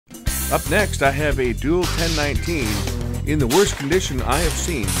Up next, I have a dual 1019 in the worst condition I have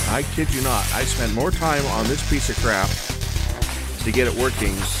seen. I kid you not. I spent more time on this piece of crap to get it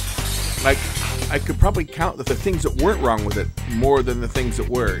working. Like, I could probably count the things that weren't wrong with it more than the things that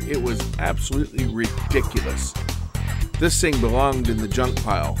were. It was absolutely ridiculous. This thing belonged in the junk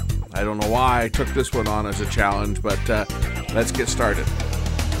pile. I don't know why I took this one on as a challenge, but let's get started.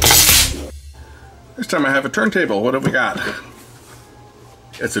 This time I have a turntable. What have we got?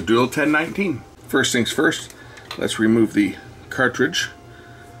 It's a dual 1019. First things first, let's remove the cartridge.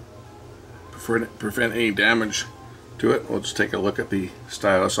 Prevent any damage to it. We'll just take a look at the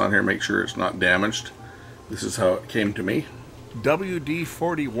stylus on here, make sure it's not damaged. This is how it came to me.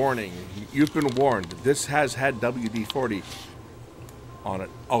 WD-40 warning. You've been warned. This has had WD-40 on it.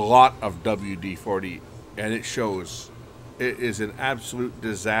 A lot of WD-40, and it shows. It is an absolute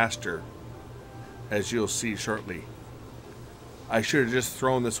disaster, as you'll see shortly. I should have just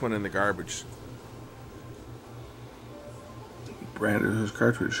thrown this one in the garbage. Brand is his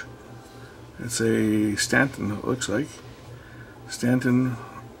cartridge. It's a Stanton, it looks like. Stanton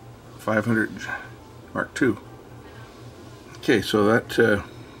 500 Mark II. Okay, so that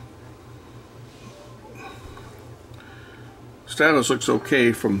stylus looks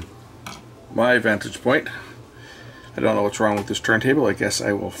okay from my vantage point. I don't know what's wrong with this turntable. I guess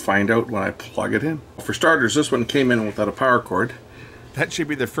I will find out when I plug it in. For starters, this one came in without a power cord. That should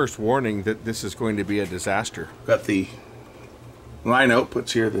be the first warning that this is going to be a disaster. Got the line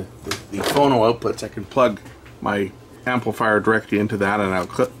outputs here, the phono outputs. I can plug my amplifier directly into that and I'll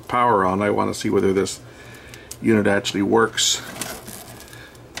clip power on. I want to see whether this unit actually works.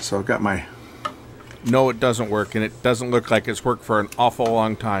 So I've got my... No, it doesn't work, and it doesn't look like it's worked for an awful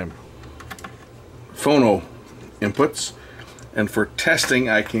long time. Phono inputs, and for testing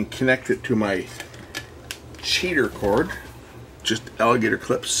I can connect it to my cheater cord, just alligator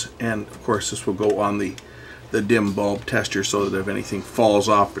clips, and of course this will go on the dim bulb tester so that if anything falls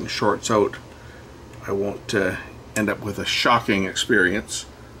off and shorts out, I won't end up with a shocking experience.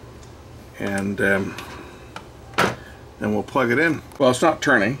 And then we'll plug it in. Well, it's not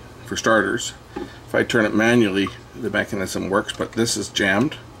turning, for starters. If I turn it manually, the mechanism works, but this is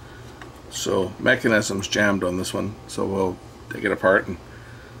jammed. So mechanism's jammed on this one, so we'll take it apart and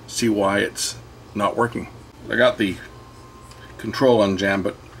see why it's not working. I got the control unjammed,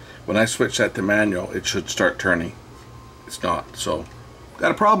 but when I switch that to manual, it should start turning. It's not, so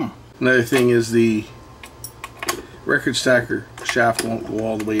got a problem. Another thing is the record stacker shaft won't go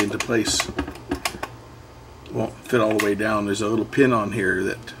all the way into place. It won't fit all the way down. There's a little pin on here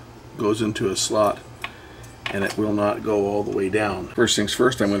that goes into a slot, and it will not go all the way down. First things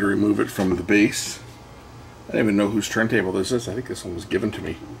first, I'm going to remove it from the base. I don't even know whose turntable this is. I think this one was given to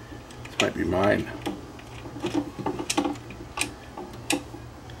me. This might be mine.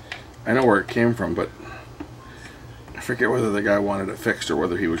 I know where it came from, but I forget whether the guy wanted it fixed or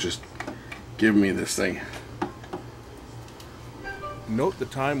whether he was just giving me this thing. Note the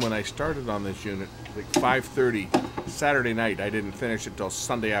time when I started on this unit, like 5:30 Saturday night. I didn't finish it till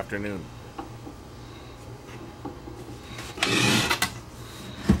Sunday afternoon.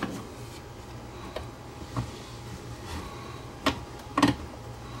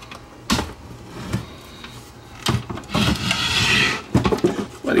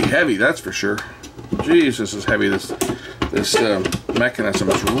 Bloody heavy, that's for sure. Jeez, this is heavy. This mechanism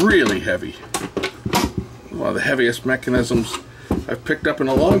is really heavy. One of the heaviest mechanisms I've picked up in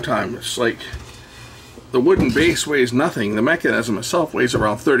a long time. It's like the wooden base weighs nothing. The mechanism itself weighs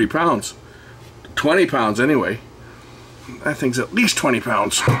around 30 pounds. 20 pounds anyway. That thing's at least 20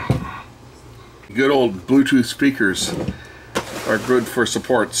 pounds. Good old Bluetooth speakers are good for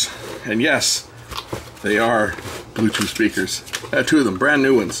supports. And yes, they are Bluetooth speakers. I have two of them, brand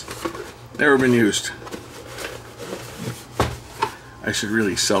new ones. Never been used. I should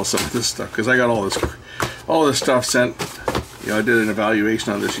really sell some of this stuff because I got all this stuff sent. You know, I did an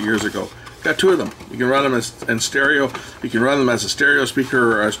evaluation on this years ago. Got two of them. You can run them as in stereo. You can run them as a stereo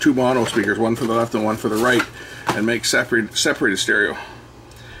speaker or as two mono speakers, one for the left and one for the right, and make separated stereo.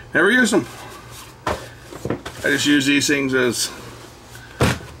 Never use them. I just use these things as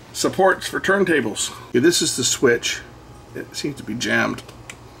supports for turntables. Okay, this is the switch. It seems to be jammed.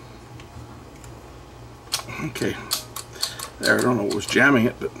 Okay. There, I don't know what was jamming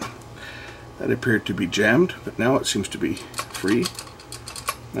it, but that appeared to be jammed, but now it seems to be free.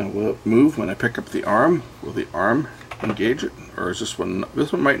 Now will it move when I pick up the arm? Will the arm engage it? Or is this one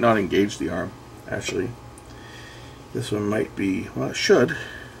might not engage the arm, actually. This one might be, well, it should.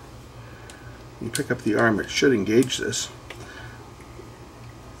 You pick up the arm, it should engage this.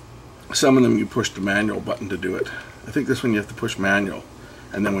 Some of them you push the manual button to do it. I think this one you have to push manual,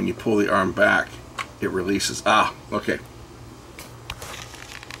 and then when you pull the arm back, it releases. Ah, okay.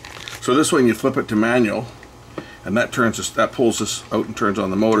 So this one you flip it to manual, and that pulls this out and turns on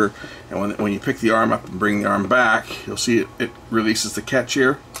the motor. And when you pick the arm up and bring the arm back, you'll see it releases the catch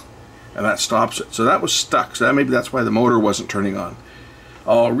here, and that stops it. So that was stuck. So maybe that's why the motor wasn't turning on.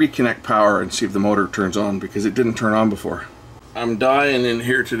 I'll reconnect power and see if the motor turns on, because it didn't turn on before. I'm dying in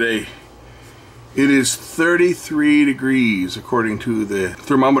here today. It is 33 degrees according to the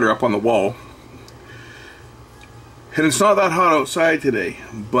thermometer up on the wall. And it's not that hot outside today,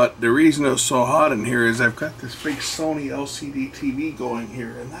 but the reason it's so hot in here is I've got this big Sony LCD TV going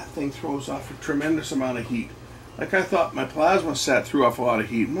here, and that thing throws off a tremendous amount of heat. Like, I thought my plasma set threw off a lot of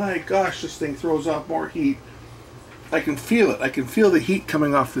heat. My gosh, this thing throws off more heat. I can feel it. I can feel the heat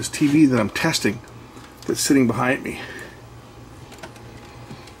coming off this TV that I'm testing that's sitting behind me.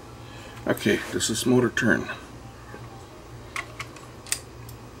 Okay, does this motor turn?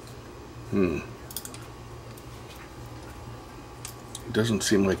 It doesn't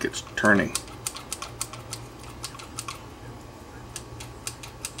seem like it's turning.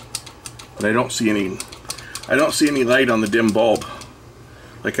 But I don't see any light on the dim bulb.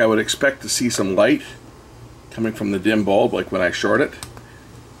 Like I would expect to see some light coming from the dim bulb, like when I short it.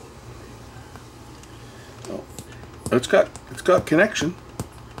 Oh, it's got connection.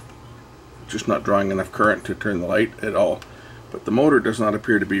 It's just not drawing enough current to turn the light at all. But the motor does not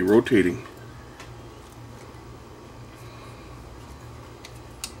appear to be rotating.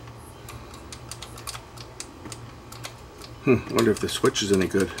 I wonder if the switch is any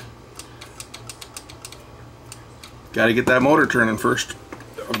good. Gotta get that motor turning first.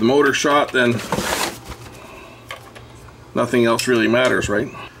 If the motor's shot, then nothing else really matters, right?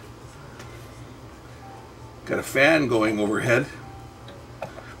 Got a fan going overhead.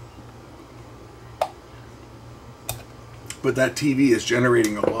 But that TV is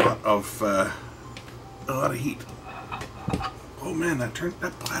generating a lot of heat. Oh man, that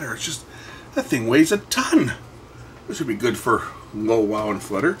bladder, it's just, that thing weighs a ton. This would be good for low wow and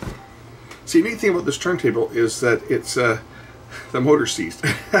flutter. See, the neat thing about this turntable is that it's the motor seized.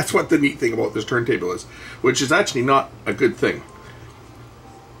 That's what the neat thing about this turntable is, which is actually not a good thing.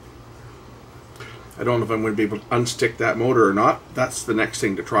 I don't know if I'm going to be able to unstick that motor or not. That's the next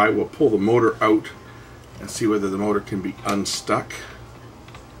thing to try. We'll pull the motor out and see whether the motor can be unstuck.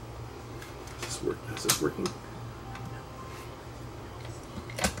 Is this working?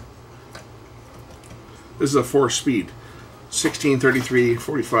 This is a 4-speed, 16, 33,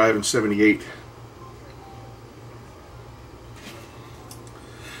 45, and 78.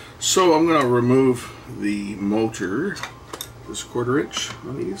 So I'm going to remove the motor, this 1/4 inch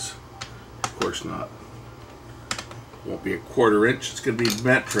on these. Of course not. Won't be a 1/4 inch, it's going to be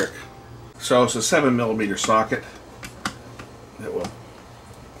metric. So it's a 7mm socket that will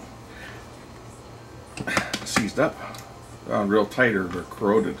seized up, on real tight or they're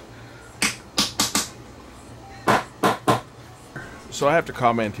corroded. So I have to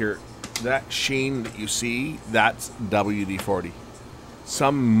comment here, that sheen that you see, that's WD-40.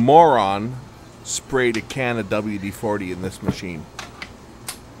 Some moron sprayed a can of WD-40 in this machine.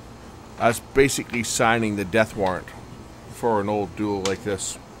 That's basically signing the death warrant for an old duel like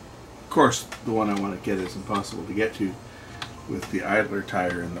this. Of course, the one I want to get is impossible to get to with the idler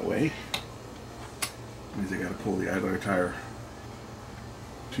tire in the way. That means I got to pull the idler tire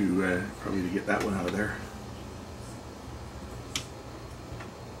to probably to get that one out of there.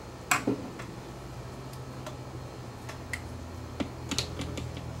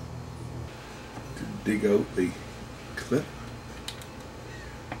 Dig out the clip.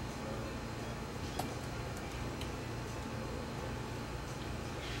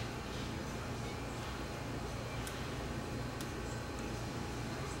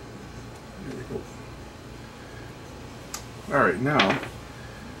 There we go. Alright, now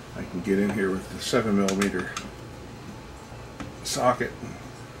I can get in here with the 7mm socket.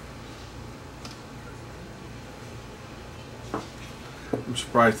 I'm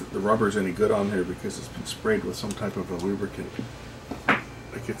surprised that the rubber's any good on there because it's been sprayed with some type of a lubricant.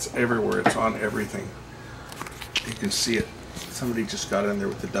 Like, it's everywhere, it's on everything. You can see it. Somebody just got in there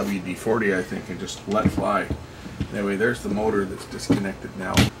with the WD-40, I think, and just let fly. Anyway, there's the motor that's disconnected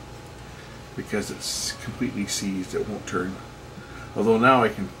now. Because it's completely seized, it won't turn. Although now I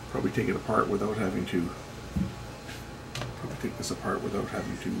can probably take it apart without having to take this apart without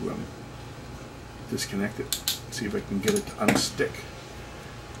having to disconnect it. See if I can get it to unstick.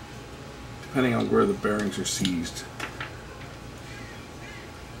 Depending on where the bearings are seized.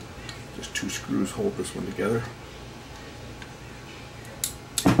 Just 2 screws hold this one together.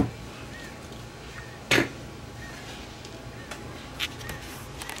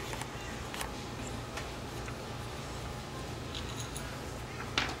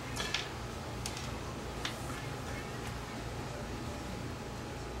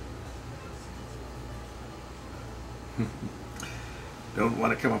 Don't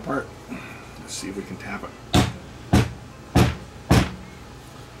want to come apart. Let's see if we can tap it.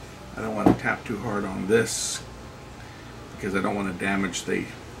 I don't want to tap too hard on this because I don't want to damage the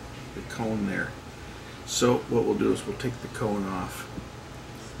cone there. So what we'll do is we'll take the cone off.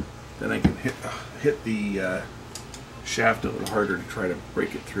 Then I can hit the shaft a little harder to try to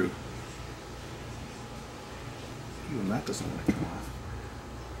break it through. Even that doesn't want to come off.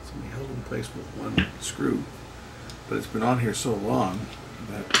 It's only held in place with one screw, but it's been on here so long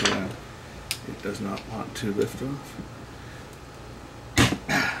that it does not want to lift off.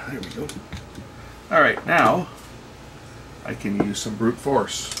 There we go. Alright, now I can use some brute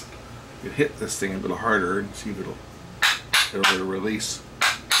force. I can hit this thing a little harder and see if it'll release.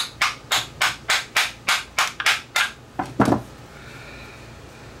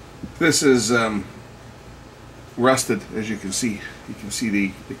 This is rusted, as you can see. You can see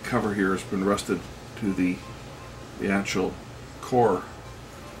the cover here has been rusted to the actual core.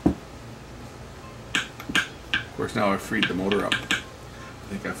 Of course, now I've freed the motor up.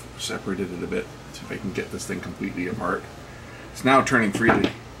 I think I've separated it a bit. Let's see if I can get this thing completely apart. It's now turning freely.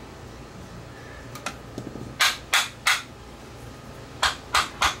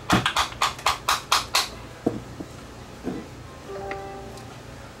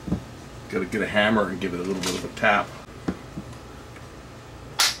 Got to get a hammer and give it a little bit of a tap.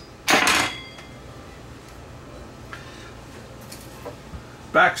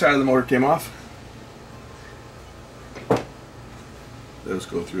 Back side of the motor came off. Those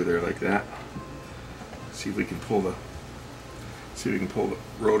go through there like that. See if we can pull the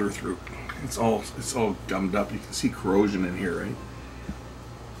rotor through. It's all gummed up. You can see corrosion in here, right?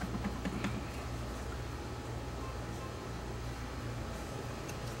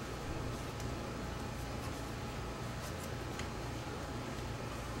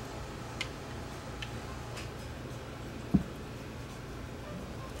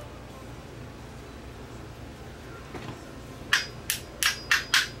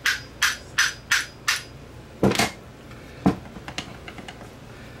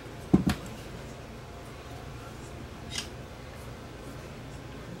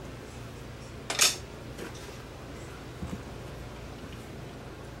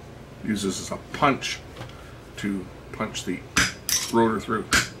 Use this as a punch to punch the rotor through.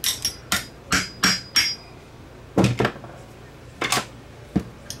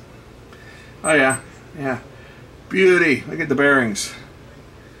 Oh yeah, beauty. Look at the bearings,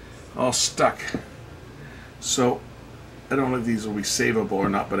 all stuck. So I don't know if these will be savable or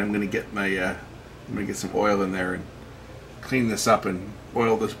not, but I'm going to get my I'm going to get some oil in there and clean this up and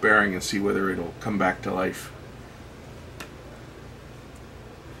oil this bearing and see whether it'll come back to life.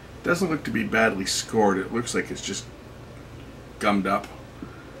 Doesn't look to be badly scored. It looks like it's just gummed up.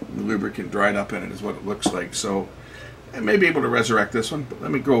 The lubricant dried up in it is what it looks like. So I may be able to resurrect this one, but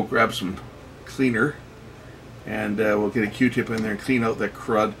let me go grab some cleaner and we'll get a Q-tip in there and clean out that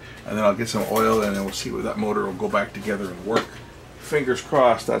crud, and then I'll get some oil and then we'll see where that motor will go back together and work. Fingers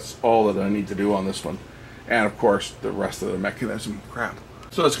crossed, that's all that I need to do on this one. And of course the rest of the mechanism crap.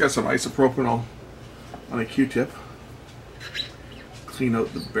 So it's got some isopropanol on a Q-tip. Clean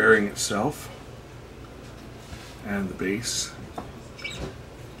out the bearing itself and the base.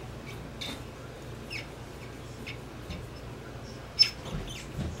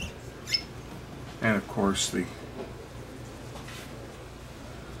 And of course the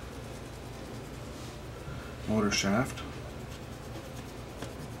motor shaft.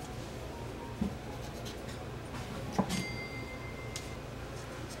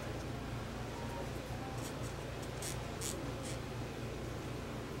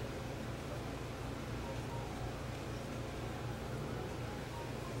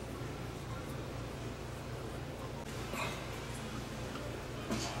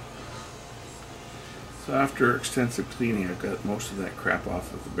 So after extensive cleaning, I've got most of that crap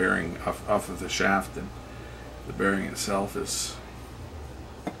off of the bearing, off of the shaft, and the bearing itself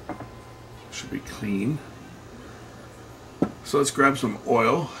should be clean. So let's grab some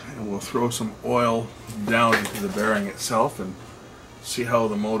oil and we'll throw some oil down into the bearing itself and see how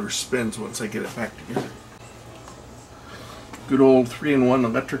the motor spins once I get it back together. Good old 3-in-1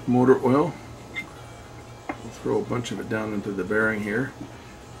 electric motor oil. We'll throw a bunch of it down into the bearing here,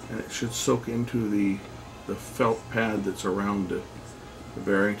 and it should soak into the felt pad that's around the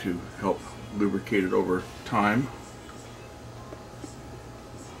bearing to help lubricate it over time.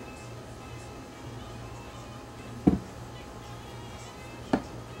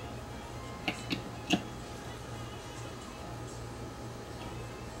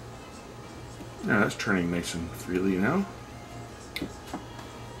 Now that's turning nice and freely now. Put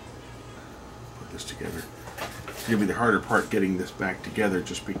this together. going to be the harder part getting this back together,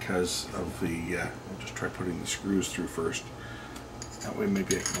 just because of the, I'll just try putting the screws through first. That way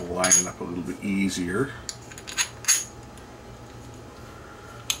maybe I can line it up a little bit easier.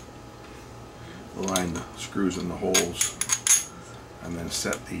 Align the screws in the holes and then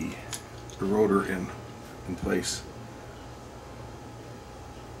set the rotor in place.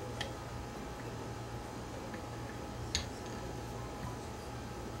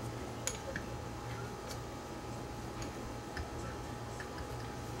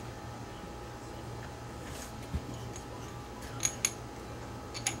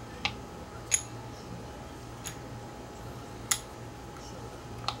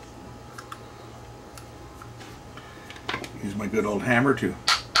 Use my good old hammer to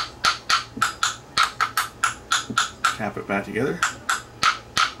tap it back together.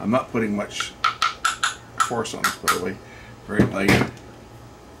 I'm not putting much force on this, by the way. Very light.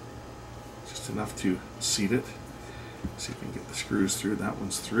 Just enough to seat it. See if we can get the screws through. That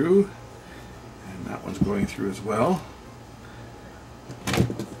one's through. And that one's going through as well.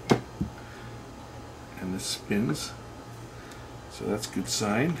 And this spins. So that's a good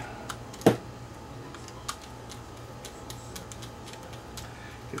sign.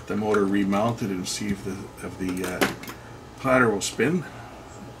 Get the motor remounted and see if the platter will spin.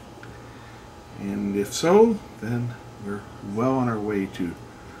 And if so, then we're well on our way to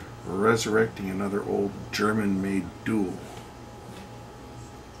resurrecting another old German-made duel.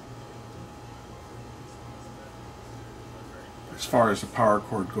 As far as the power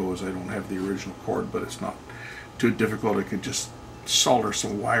cord goes, I don't have the original cord, but it's not too difficult. I could just solder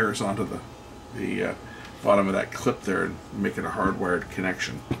some wires onto the bottom of that clip there and make it a hardwired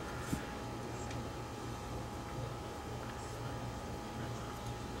connection.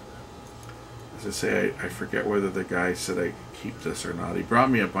 As I say, I forget whether the guy said I keep this or not. He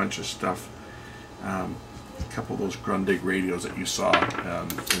brought me a bunch of stuff. A couple of those Grundig radios that you saw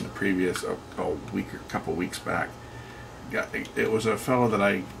in the previous couple weeks back. It was a fellow that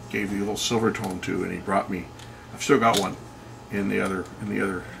I gave the little Silvertone to, and he brought me. I've still got one in the other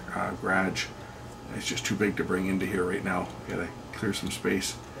garage. It's just too big to bring into here right now. Gotta clear some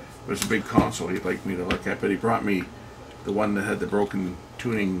space. But it's a big console he'd like me to look at. But he brought me the one that had the broken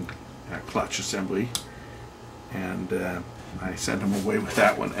tuning clutch assembly, and I sent him away with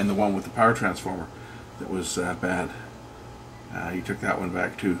that one, and the one with the power transformer that was bad. He took that one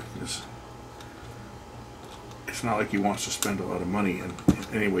back too, because it's not like he wants to spend a lot of money. And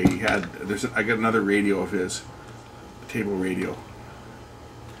anyway, I got another radio of his, a table radio.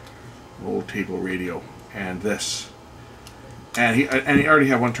 Old table radio, and this, and he already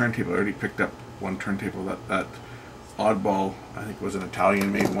had one turntable. I already picked up one turntable. That oddball, I think, was an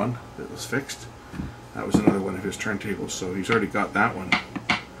Italian made one that was fixed. That was another one of his turntables, so he's already got that one.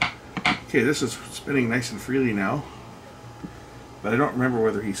 Okay, this is spinning nice and freely now, but I don't remember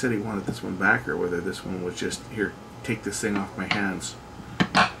whether he said he wanted this one back or whether this one was just, here, take this thing off my hands.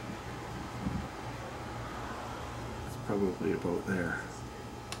 It's probably about there.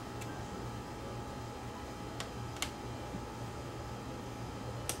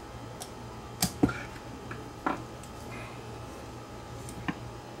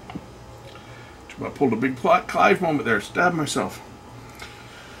 I pulled a big Clive moment there, stabbed myself.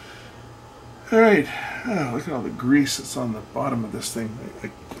 Alright, look at all the grease that's on the bottom of this thing.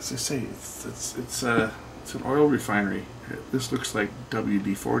 As I say, it's an oil refinery. This looks like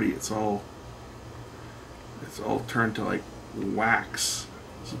WD-40. It's all turned to like wax.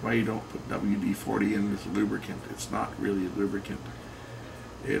 This is why you don't put WD-40 in as a lubricant. It's not really a lubricant.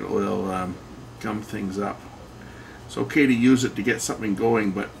 It'll gum things up. It's okay to use it to get something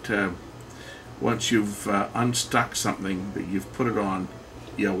going, but once you've unstuck something that you've put it on,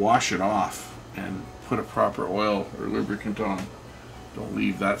 you wash it off and put a proper oil or lubricant on. Don't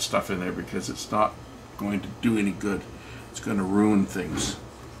leave that stuff in there, because it's not going to do any good. It's going to ruin things.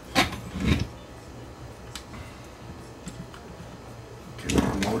 Okay, put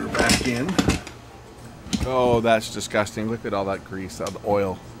the motor back in. Oh, that's disgusting. Look at all that grease, all the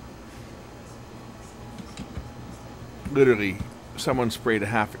oil. Literally, someone sprayed a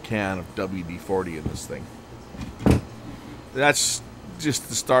half a can of WD-40 in this thing. That's just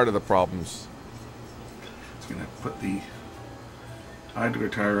the start of the problems. Just going to put the idler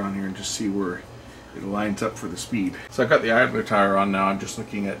tire on here and just see where it lines up for the speed. So I've got the idler tire on now. I'm just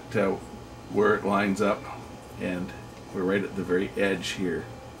looking at where it lines up, and we're right at the very edge here.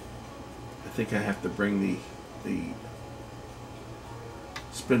 I think I have to bring the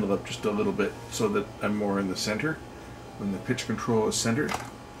spindle up just a little bit so that I'm more in the center when the pitch control is centered.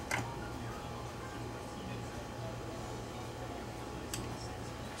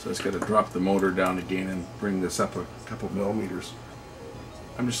 So I just got to drop the motor down again and bring this up a couple millimeters.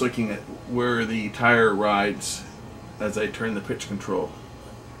 I'm just looking at where the tire rides as I turn the pitch control.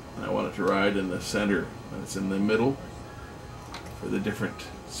 And I want it to ride in the center, and it's in the middle for the different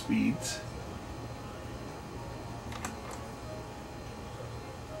speeds.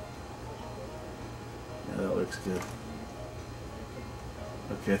 Yeah, that looks good.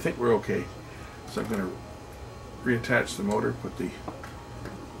 Okay, I think we're okay. So I'm going to reattach the motor, put the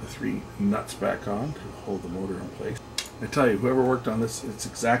 3 nuts back on to hold the motor in place. I tell you, whoever worked on this, it's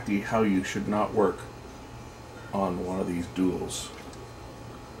exactly how you should not work on one of these duals.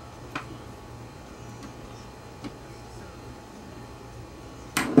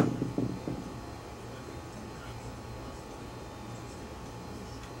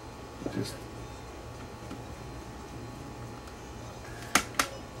 Just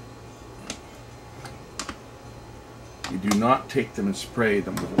you do not take them and spray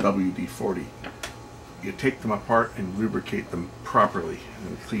them with WD-40. You take them apart and lubricate them properly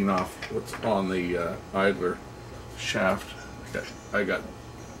and clean off what's on the idler shaft. I got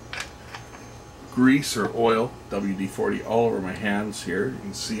grease or oil, WD-40, all over my hands here. You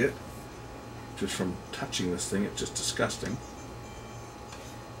can see it just from touching this thing. It's just disgusting.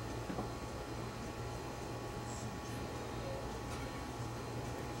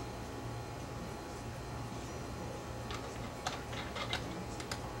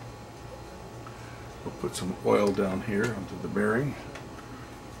 We'll put some oil down here onto the bearing.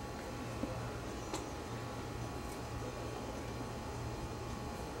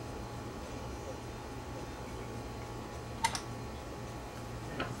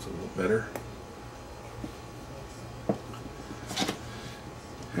 It's a little better.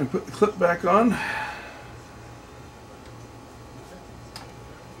 And put the clip back on.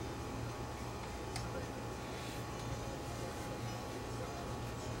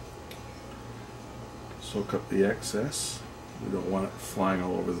 Soak up the excess. We don't want it flying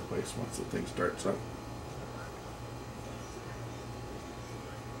all over the place once the thing starts up.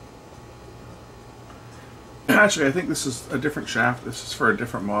 Actually, I think this is a different shaft. This is for a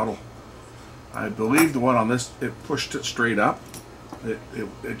different model. I believe the one on this, it pushed it straight up.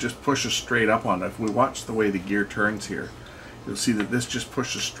 It just pushes straight up on it. If we watch the way the gear turns here, you'll see that this just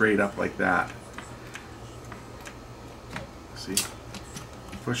pushes straight up like that. See?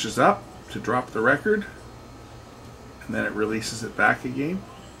 Pushes up to drop the record, and then it releases it back again.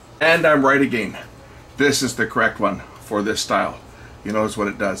 And I'm right again. This is the correct one for this style. You notice what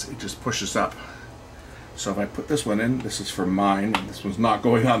it does. It just pushes up. So if I put this one in, this is for mine, and this one's not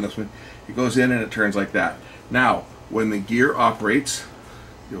going on this one. It goes in and it turns like that. Now, when the gear operates,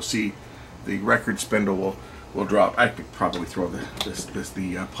 you'll see the record spindle will drop. I could probably throw the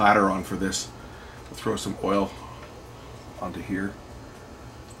platter on for this. We'll throw some oil onto here.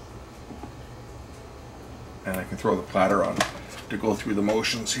 And I can throw the platter on to go through the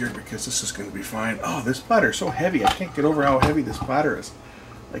motions here, because this is going to be fine. Oh, this platter is so heavy. I can't get over how heavy this platter is.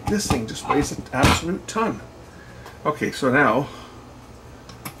 Like, this thing just weighs an absolute ton. Okay, so now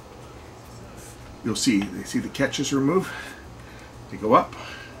you'll see the catches remove. They go up,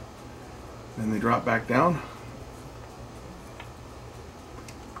 then they drop back down.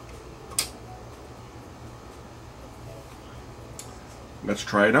 Let's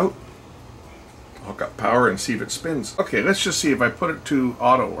try it out. Hook up power and see if it spins. Okay, let's just see if I put it to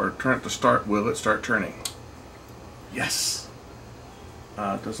auto or turn it to start, will it start turning? Yes!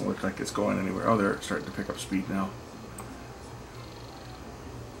 It doesn't look like it's going anywhere. Oh, there, it's starting to pick up speed now.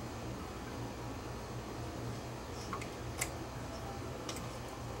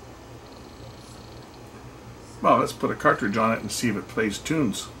 Well, let's put a cartridge on it and see if it plays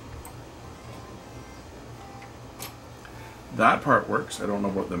tunes. That part works. I don't know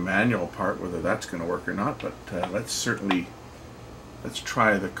about the manual part, whether that's going to work or not, but let's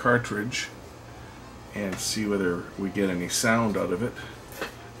try the cartridge and see whether we get any sound out of it.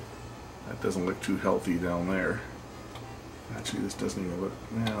 That doesn't look too healthy down there. Actually, this doesn't even look,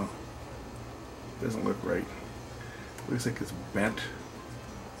 no, it doesn't look right. Looks like it's bent.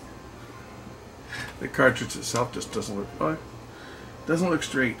 The cartridge itself just doesn't look, oh, it doesn't look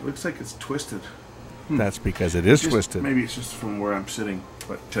straight. It looks like it's twisted. That's because it is twisted. Maybe it's just from where I'm sitting.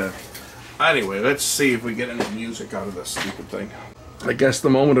 But anyway, let's see if we get any music out of this stupid thing. I guess the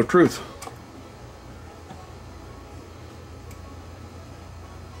moment of truth.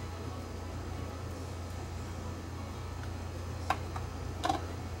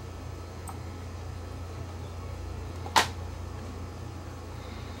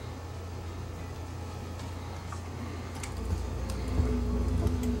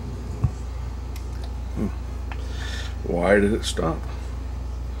 Why did it stop?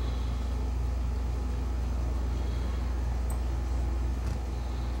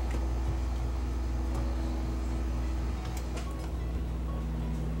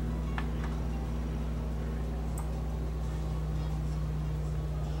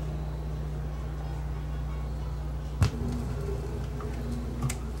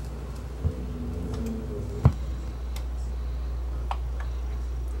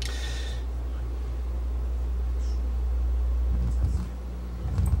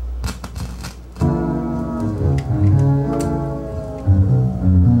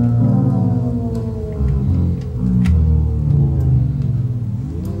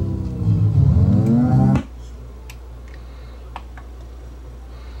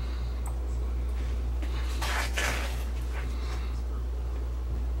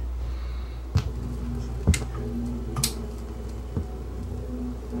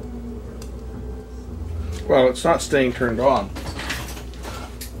 Well, it's not staying turned on.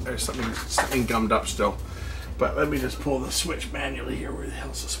 There's something gummed up still. But let me just pull the switch manually here. Where the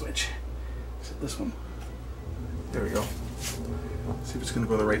hell's the switch? Is it this one? There we go. See if it's going to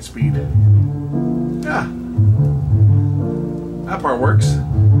go the right speed. Yeah. That part works.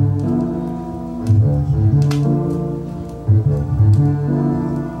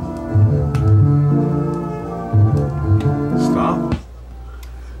 Stop.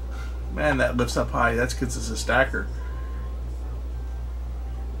 Man, that lifts up high. That's because it's a stacker.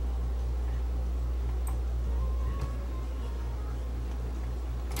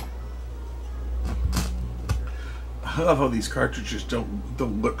 I love how these cartridges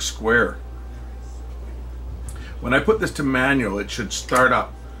don't look square. When I put this to manual, it should start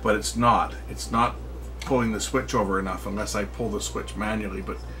up, but it's not. It's not pulling the switch over enough unless I pull the switch manually.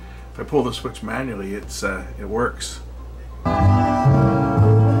 But if I pull the switch manually, it works.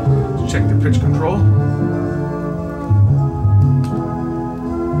 Let's check the pitch control.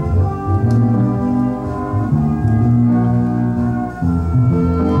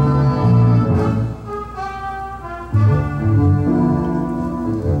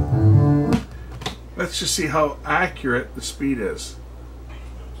 Let's just see how accurate the speed is.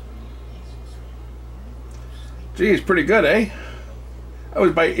 Geez, pretty good, eh? That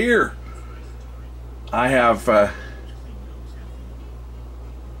was by ear. I have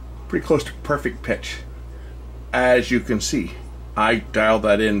pretty close to perfect pitch. As you can see, I dialed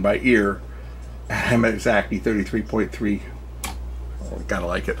that in by ear, and I'm at exactly 33.3. Oh, gotta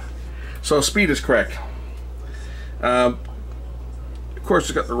like it. So speed is correct. Of course,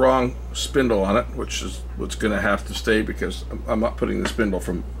 it's got the wrong spindle on it, which is what's going to have to stay because I'm not putting the spindle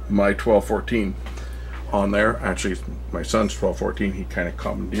from my 1214 on there. Actually, it's my son's 1214. He kind of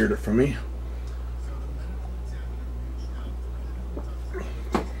commandeered it from me.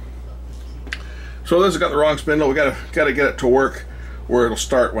 So this has got the wrong spindle. We gotta get it to work where it'll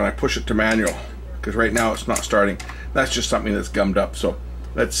start when I push it to manual, because right now it's not starting. That's just something that's gummed up. So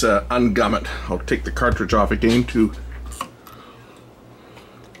let's ungum it. I'll take the cartridge off again to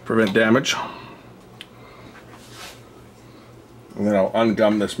prevent damage, and then I'll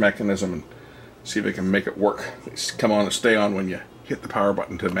ungum this mechanism and see if I can make it work. It's come on and stay on when you hit the power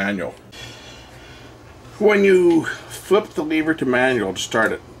button to manual. When you flip the lever to manual to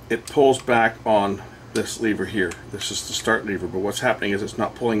start it, it pulls back on this lever here. This is the start lever, but what's happening is it's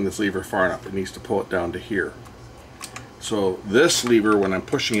not pulling this lever far enough. It needs to pull it down to here. So this lever, when I'm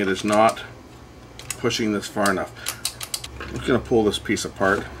pushing it, is not pushing this far enough. I'm just going to pull this piece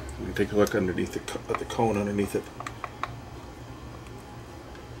apart. You can take a look underneath at the cone underneath it.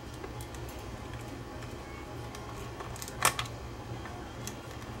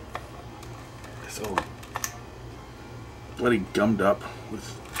 So bloody gummed up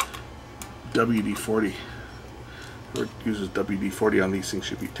with WD-40. Whoever uses WD-40 on these things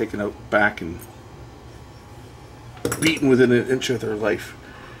should be taken out back and beaten within an inch of their life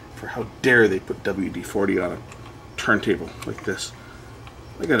for how dare they put WD-40 on a turntable like this.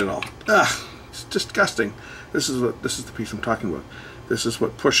 Look at it all. Ugh, it's disgusting. This is the piece I'm talking about. This is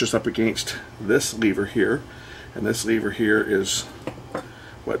what pushes up against this lever here, and this lever here is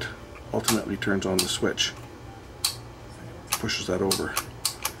what ultimately turns on the switch. Pushes that over.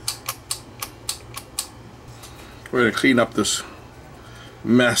 We're going to clean up this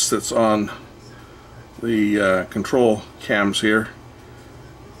mess that's on the control cams here.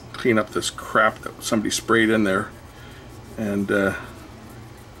 Clean up this crap that somebody sprayed in there, and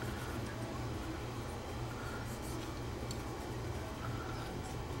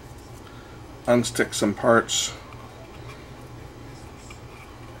unstick some parts.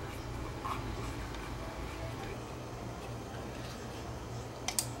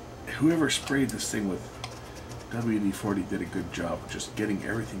 Whoever sprayed this thing with WD-40 did a good job of just getting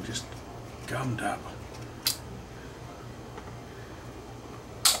everything just gummed up.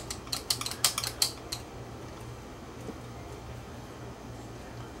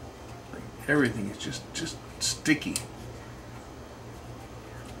 Like everything is just sticky.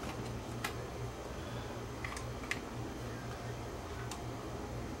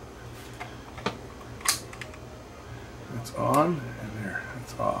 It's on, and there,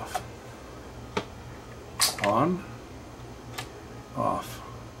 it's off. On, off,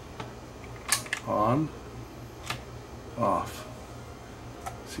 on, off.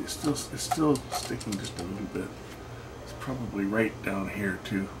 See, it's still sticking just a little bit. It's probably right down here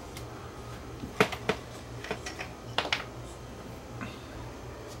too.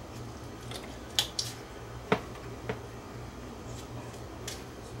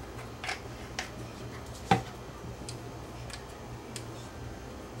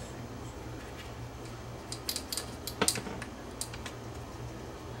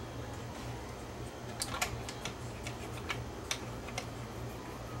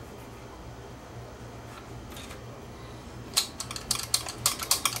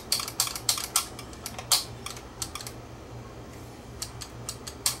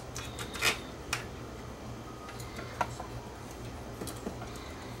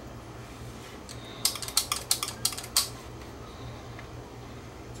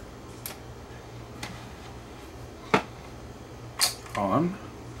 on,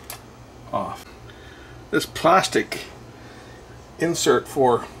 off. This plastic insert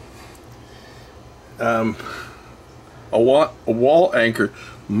for a wall anchor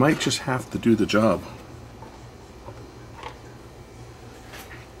might just have to do the job.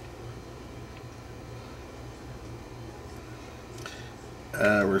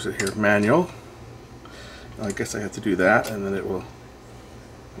 Where is it here? Manual. I guess I have to do that, and then it will.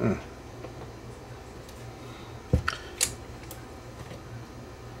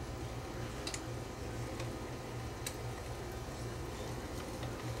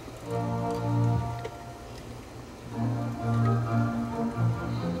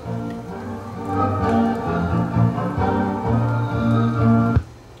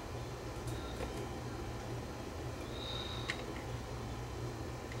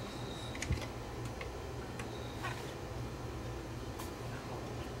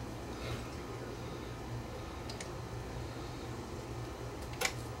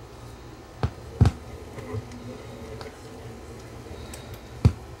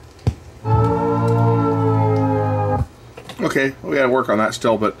 Okay, we gotta work on that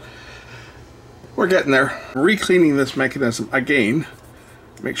still, but we're getting there. Re-cleaning this mechanism again,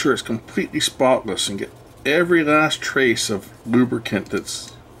 make sure it's completely spotless and get every last trace of lubricant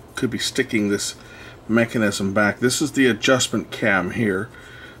that's could be sticking this mechanism back. This is the adjustment cam here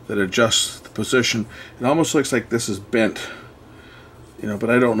that adjusts the position. It almost looks like this is bent, you know, but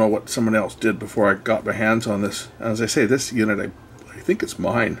I don't know what someone else did before I got my hands on this. As I say, this unit, I think it's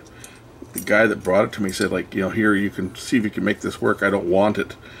mine. The guy that brought it to me said, like, you know, here, you can see if you can make this work. I don't want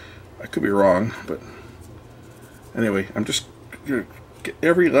it. I could be wrong, but anyway, I'm just gonna get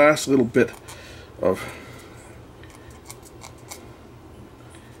every last little bit of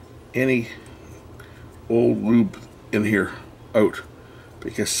any old lube in here out,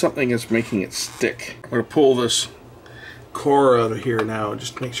 because something is making it stick. I'm gonna pull this core out of here now and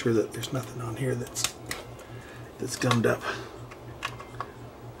just make sure that there's nothing on here that's gummed up.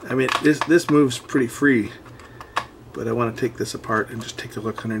 I mean, this moves pretty free, but I want to take this apart and just take a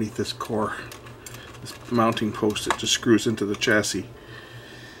look underneath this core. This mounting post that just screws into the chassis.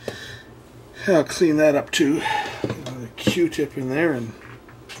 I'll clean that up too. Another Q-tip in there and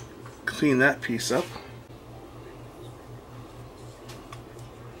clean that piece up.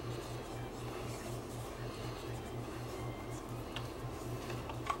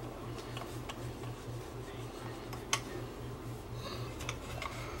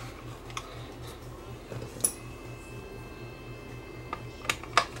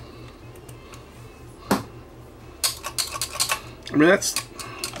 I mean,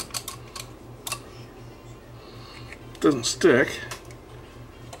 doesn't stick.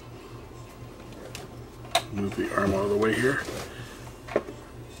 Move the arm out of the way here.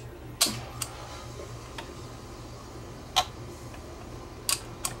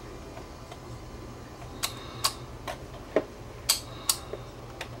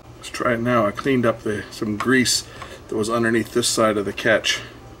 Let's try it now. I cleaned up some grease that was underneath this side of the catch.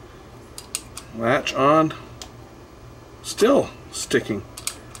 Latch on. Still sticking.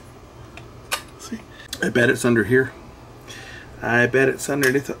 See? I bet it's under here. I bet it's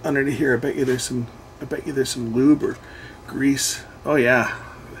underneath here. I bet you there's some lube or grease. Oh yeah.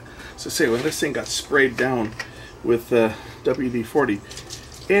 So say when this thing got sprayed down with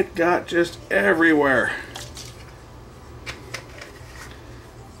WD-40, it got just everywhere.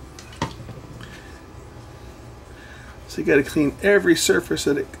 So you got to clean every surface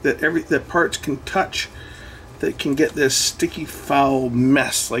that parts can touch, that can get this sticky, foul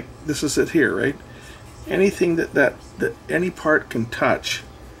mess. Like this is it here, right? Anything that any part can touch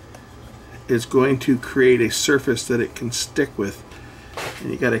is going to create a surface that it can stick with,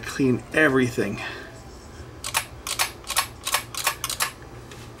 and you got to clean everything.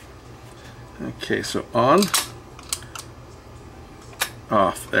 Okay, so on,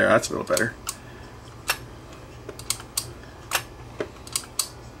 off. There, that's a little better.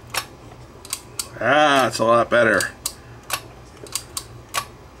 Ah, it's a lot better.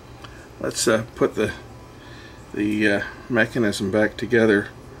 Let's put the mechanism back together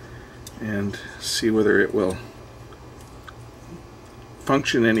and see whether it will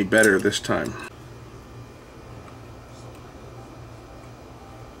function any better this time.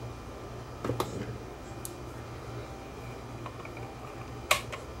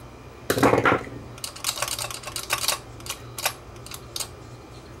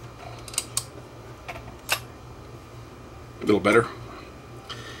 A little better.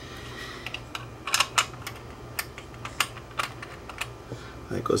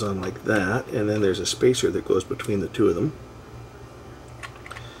 That goes on like that, and then there's a spacer that goes between the two of them.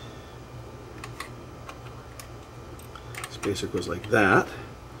 Okay, so it goes like that.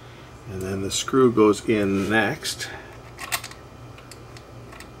 And then the screw goes in next.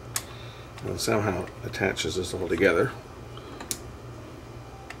 And somehow attaches this all together.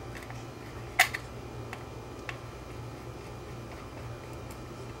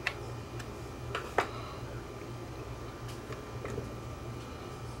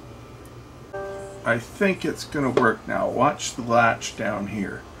 I think it's going to work now. Watch the latch down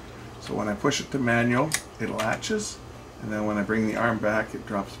here. So when I push it to manual, it latches, and then when I bring the arm back, it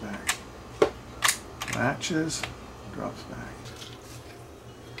drops back. Latches, drops back.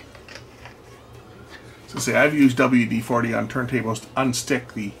 So see, I've used WD-40 on turntables to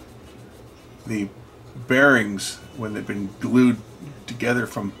unstick the bearings when they've been glued together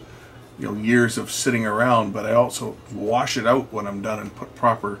from years of sitting around, but I also wash it out when I'm done and put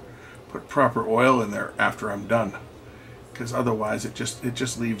proper oil in there after I'm done, because otherwise it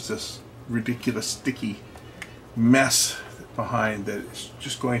just leaves this ridiculous sticky mess behind that is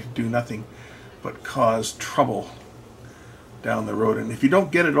just going to do nothing but cause trouble down the road. And if you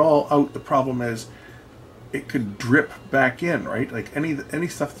don't get it all out, the problem is it could drip back in, right? Like any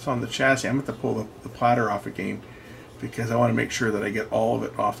stuff that's on the chassis, I'm going to pull the platter off again, because I want to make sure that I get all of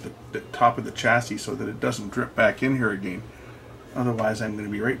it off the top of the chassis so that it doesn't drip back in here again. Otherwise, I'm going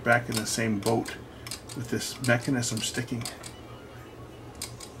to be right back in the same boat with this mechanism sticking.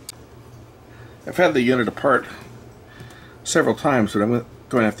 I've had the unit apart several times, but I'm going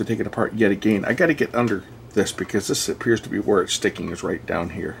to have to take it apart yet again. I got to get under this, because this appears to be where it's sticking, is right down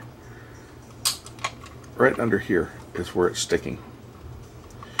here. Right under here is where it's sticking.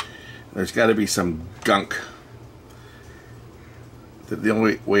 There's got to be some gunk. The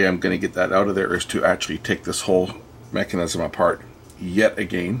only way I'm going to get that out of there is to actually take this whole mechanism apart yet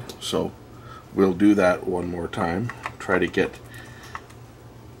again. So we'll do that one more time. Try to get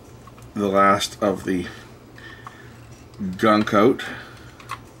the last of the gunk out.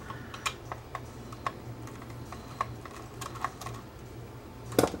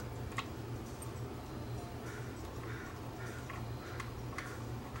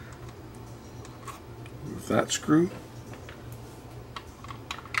 Remove that screw.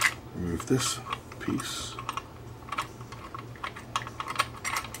 Remove this piece.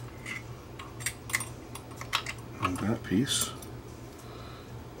 And that piece.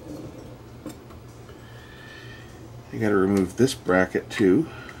 I got to remove this bracket too.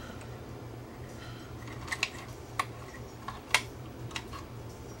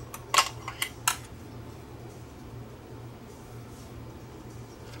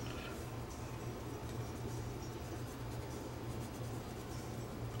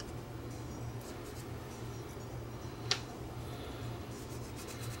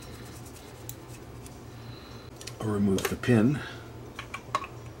 I'll remove the pin.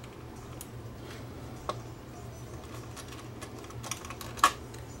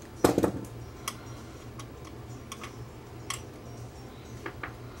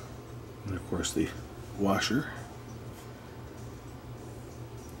 And of course the washer.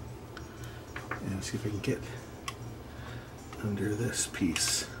 And see if I can get under this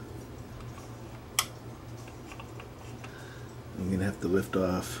piece. I'm going to have to lift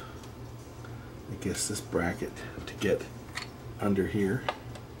off, I guess, this bracket to get under here.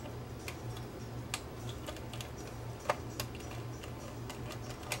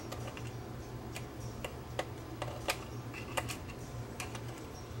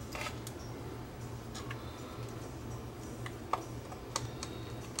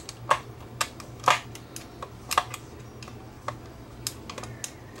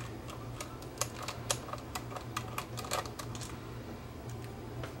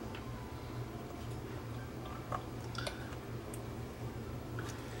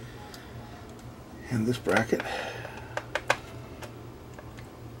 And this bracket.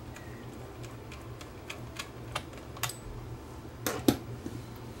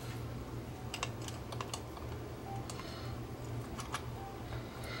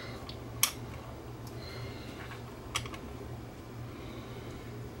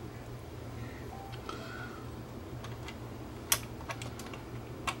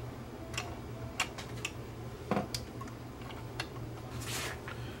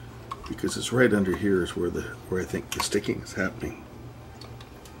 Because it's right under here is where I think the sticking is happening.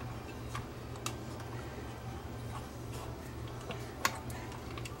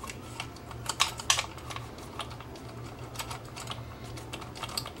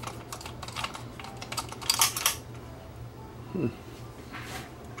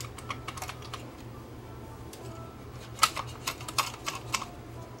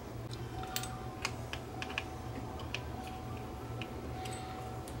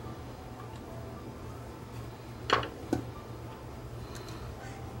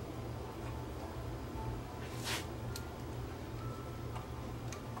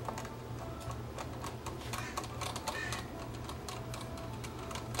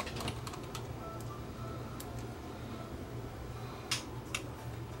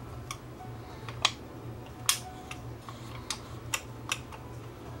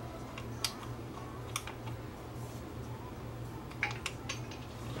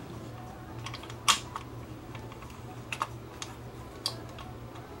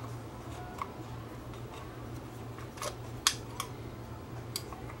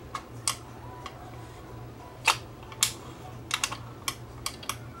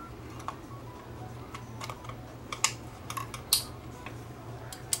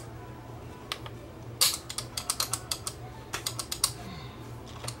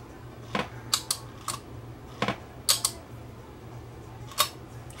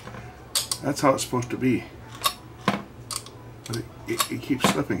 That's how it's supposed to be. But it keeps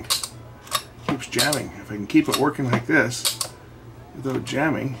slipping. It keeps jamming. If I can keep it working like this without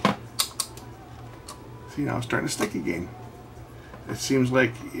jamming, see, now it's starting to stick again. It seems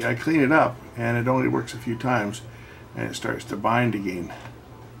like I clean it up and it only works a few times and it starts to bind again.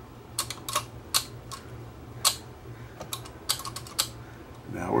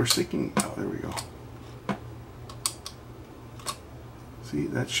 Now we're sticking. Oh, there we go. See,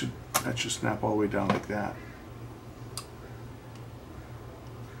 that should snap all the way down like that.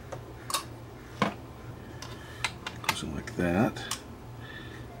 Goes in like that,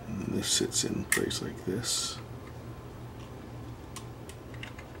 and then this sits in place like this.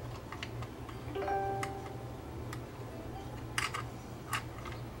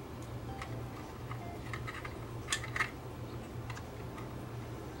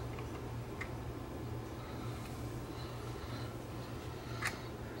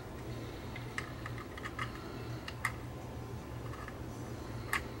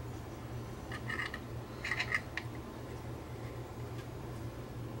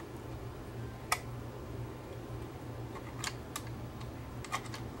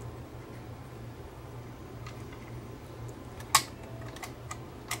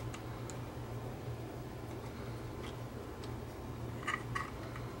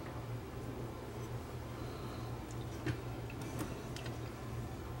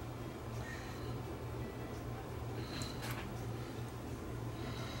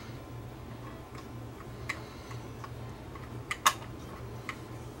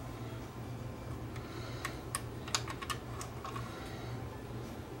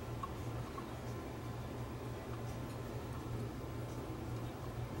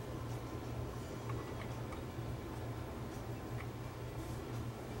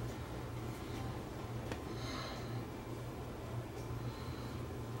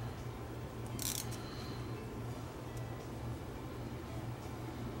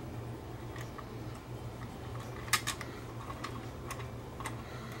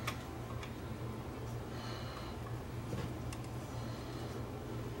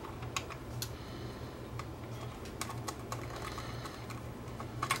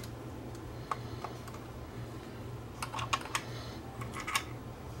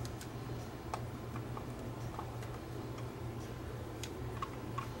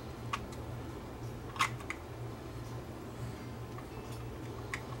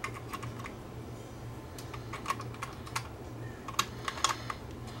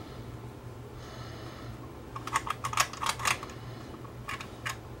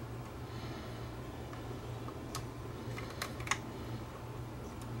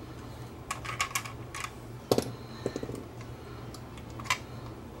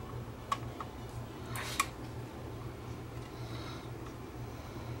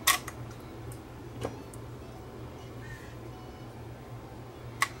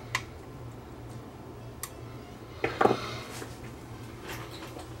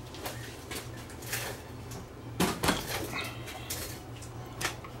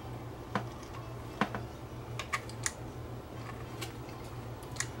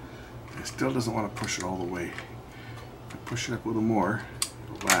 Still doesn't want to push it all the way. If I push it up a little more,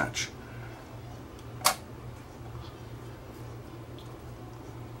 it'll latch.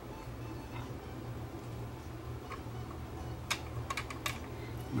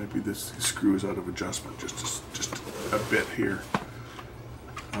 Maybe this screw is out of adjustment just a bit here.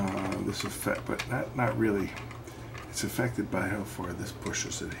 This effect, but not really. It's affected by how far this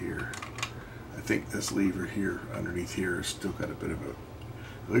pushes it here. I think this lever here underneath here has still got a bit of a.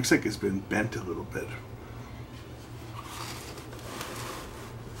 It looks like it's been bent a little bit.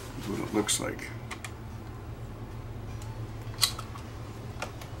 That's what it looks like.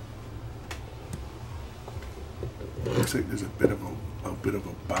 It looks like there's a bit of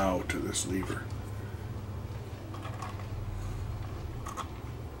a bow to this lever.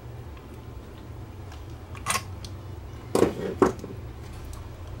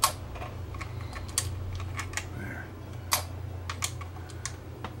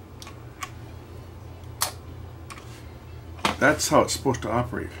 That's how it's supposed to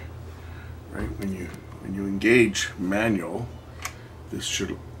operate, right? When you engage manual, this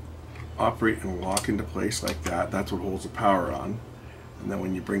should operate and lock into place like that. That's what holds the power on. And then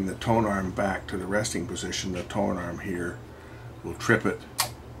when you bring the tone arm back to the resting position, the tone arm here will trip it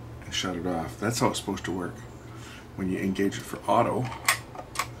and shut it off. That's how it's supposed to work. When you engage it for auto,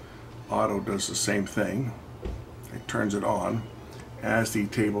 auto does the same thing. It turns it on. As the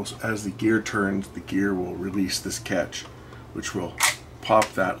gear turns, the gear will release this catch, which will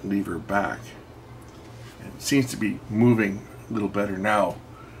pop that lever back. It seems to be moving a little better now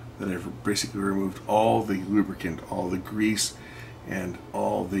that I've basically removed all the lubricant, all the grease, and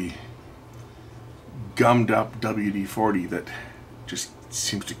all the gummed up WD-40 that just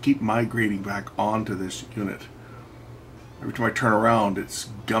seems to keep migrating back onto this unit. Every time I turn around, it's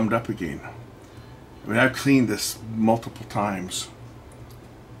gummed up again. I mean, I've cleaned this multiple times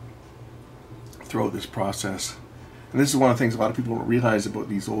throughout this process. And this is one of the things a lot of people don't realize about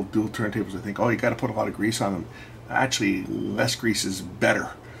these old dual turntables. They think, oh, you got to put a lot of grease on them. Actually, less grease is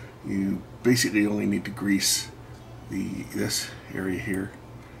better. You basically only need to grease this area here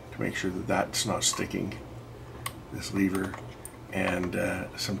to make sure that that's not sticking, this lever, and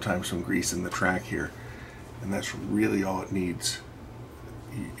sometimes some grease in the track here. And that's really all it needs.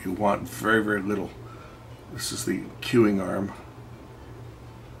 You want very, very little. This is the queuing arm.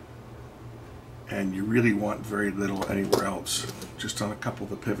 And you really want very little anywhere else, just on a couple of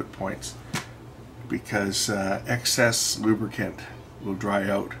the pivot points, because excess lubricant will dry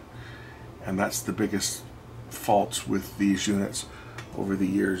out, and that's the biggest faults with these units over the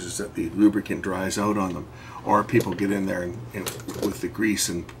years, is that the lubricant dries out on them, or people get in there and with the grease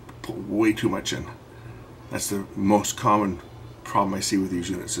and put way too much in. That's the most common problem I see with these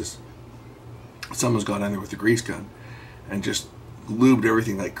units, is someone's gone in there with the grease gun and just lubed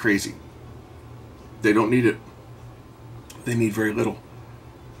everything like crazy. They don't need it. They need very little,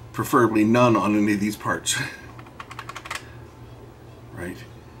 preferably none on any of these parts. Right?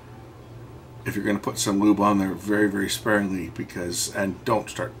 If you're going to put some lube on there, very, very sparingly, and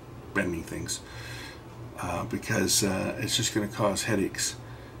don't start bending things, because it's just going to cause headaches.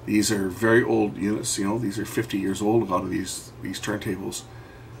 These are very old units, you know, these are 50 years old, a lot of these turntables.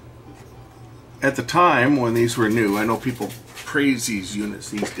 At the time when these were new, I know people praise these units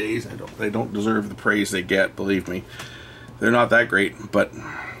these days. They don't deserve the praise they get, believe me. They're not that great, but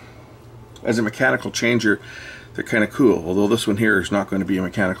as a mechanical changer, they're kind of cool. Although this one here is not going to be a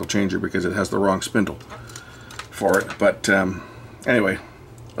mechanical changer because it has the wrong spindle for it. But anyway,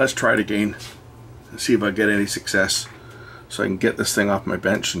 let's try it again and see if I get any success, so I can get this thing off my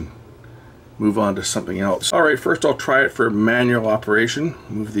bench and move on to something else. Alright, first I'll try it for manual operation.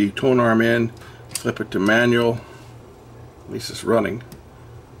 Move the tone arm in, flip it to manual. At least it's running.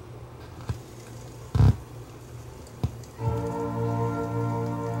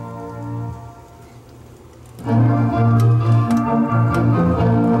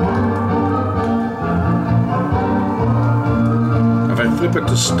 If I flip it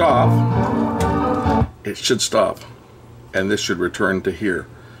to stop, it should stop, and this should return to here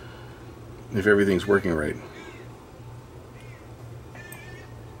if everything's working right.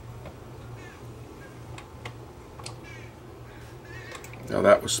 Now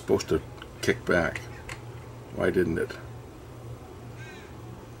that was supposed to kick back. Why didn't it?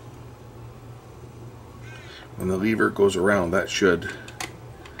 When the lever goes around, that should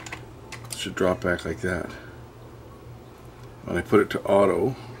drop back like that. When I put it to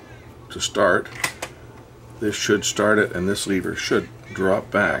auto to start, this should start it, and this lever should drop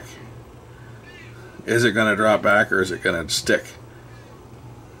back. Is it going to drop back, or is it going to stick?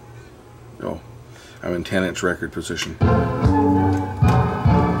 No, I'm in 10-inch record position.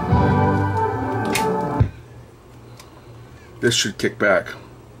 This should kick back.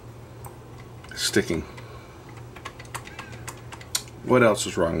 It's sticking. What else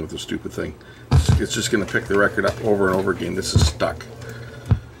is wrong with this stupid thing? It's just going to pick the record up over and over again. This is stuck.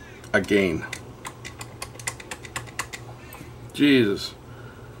 Again. Jesus.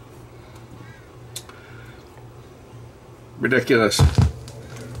 Ridiculous.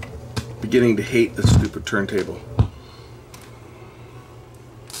 Beginning to hate this stupid turntable.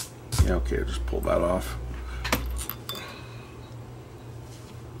 Yeah, okay, I'll just pull that off.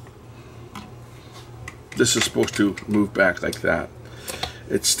 This is supposed to move back like that.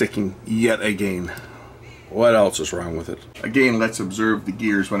 It's sticking yet again. What else is wrong with it? Again, let's observe the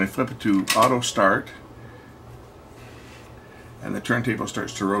gears. When I flip it to auto start and the turntable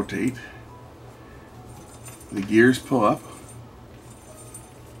starts to rotate, the gears pull up,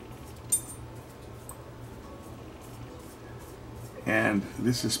 and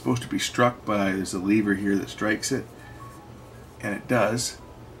this is supposed to be struck by, there's a lever here that strikes it, and it does,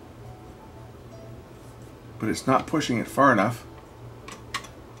 but it's not pushing it far enough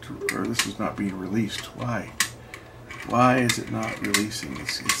or this is not being released. Why? Why is it not releasing?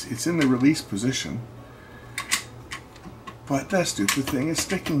 It's in the release position, but that stupid thing is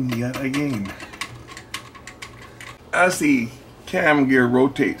sticking yet again. As the cam gear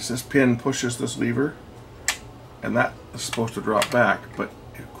rotates, this pin pushes this lever, and that is supposed to drop back, but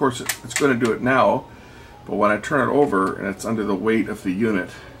of course it's going to do it now, but when I turn it over and it's under the weight of the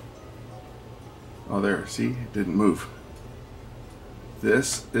unit, oh there, see, it didn't move.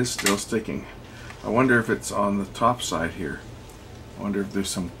 This is still sticking. I wonder if it's on the top side here. I wonder if there's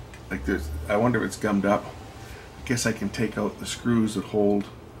some, like there's, I wonder if it's gummed up. I guess I can take out the screws that hold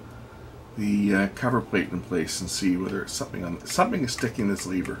the cover plate in place and see whether it's something on, something is sticking this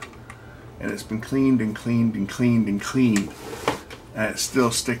lever. And it's been cleaned and cleaned and cleaned and cleaned. And it's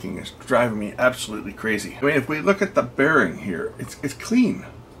still sticking. It's driving me absolutely crazy. I mean, if we look at the bearing here, it's clean.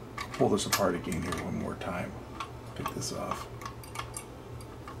 Pull this apart again here one more time. Take this off.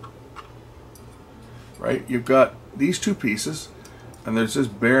 Right, you've got these two pieces, and there's this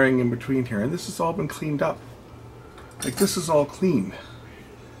bearing in between here, and this has all been cleaned up. Like, this is all clean.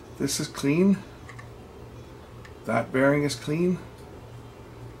 This is clean. That bearing is clean.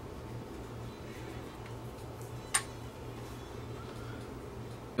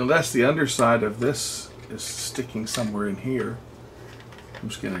 Unless the underside of this is sticking somewhere in here. I'm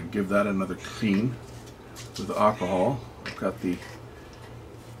just going to give that another clean with alcohol. I've got the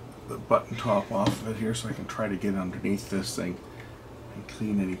button top off of it here so I can try to get underneath this thing and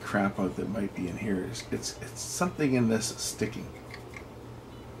clean any crap out that might be in here. It's something in this sticking.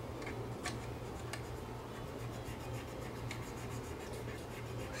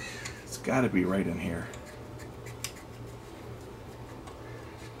 It's got to be right in here.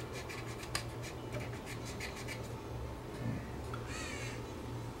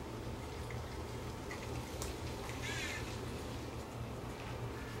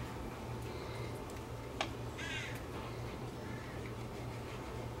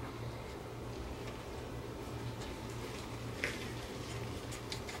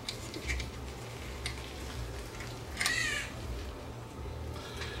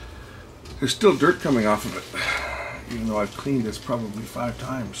 There's still dirt coming off of it, even though I've cleaned this probably 5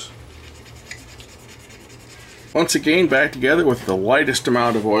 times. Once again, back together with the lightest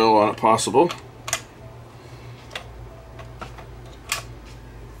amount of oil on it possible.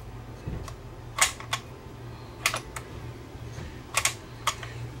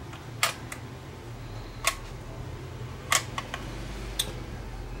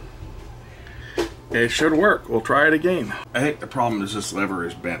 It should work. We'll try it again. I think the problem is this lever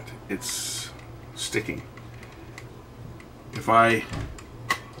is bent. It's sticking. If I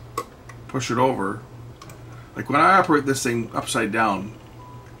push it over, like when I operate this thing upside down,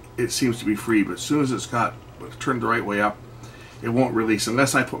 it seems to be free, but as soon as it's got turned the right way up, it won't release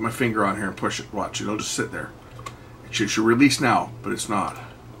unless I put my finger on here and push it. Watch, it'll just sit there. It should release now, but it's not.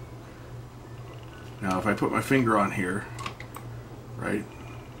 Now if I put my finger on here, right,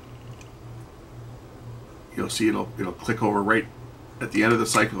 you'll see it'll click over right at the end of the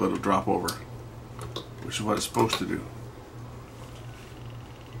cycle. It'll drop over, which is what it's supposed to do.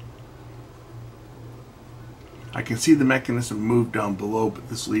 I can see the mechanism move down below, but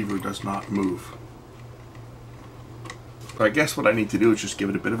this lever does not move. But I guess what I need to do is just give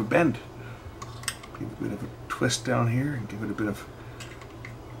it a bit of a bend, give it a bit of a twist down here, and give it a bit of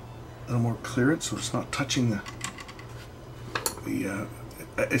a little more clearance so it's not touching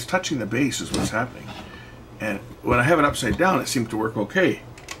it's touching the base is what's happening. And when I have it upside down, it seems to work okay.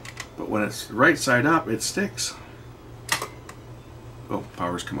 But when it's right side up, it sticks. Oh,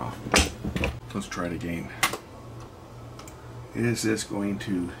 power's come off. Let's try it again. Is this going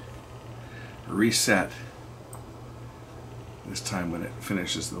to reset this time when it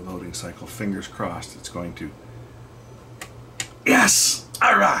finishes the loading cycle? Fingers crossed it's going to. Yes!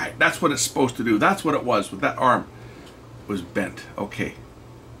 Alright! That's what it's supposed to do. That's what it was. With that arm was bent. Okay.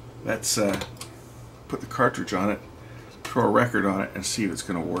 Let's put the cartridge on it, throw a record on it, and see if it's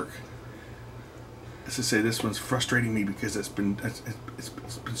going to work. As I say, this one's frustrating me because it's been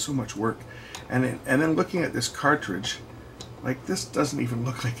so much work, and then looking at this cartridge, like this doesn't even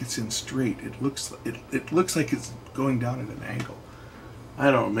look like it's in straight. It looks like it's going down at an angle.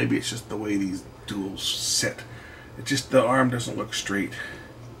 I don't know. Maybe it's just the way these duals sit. It just, the arm doesn't look straight,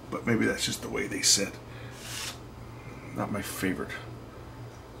 but maybe that's just the way they sit. Not my favorite.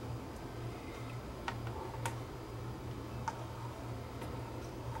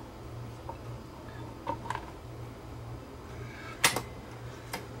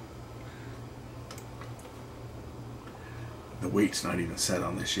 The weight's not even set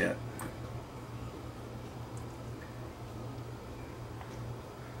on this yet.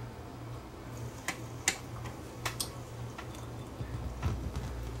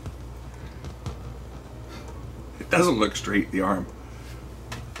 It doesn't look straight, the arm.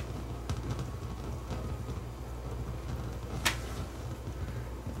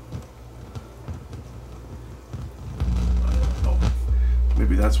 Oh,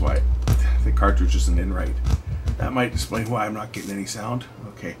 maybe that's why the cartridge isn't in right. That might explain why I'm not getting any sound.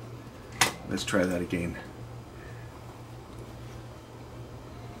 Okay, let's try that again.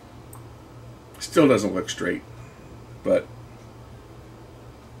 Still doesn't look straight, but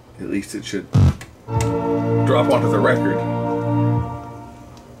at least it should drop onto the record.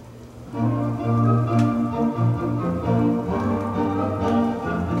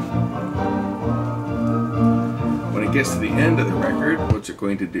 When it gets to the end of the record, what's it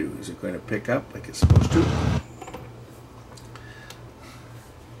going to do? Is it going to pick up like it's supposed to?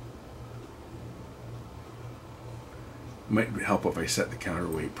 Might help if I set the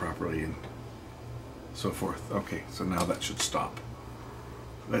counterweight properly and so forth. Okay, so now that should stop.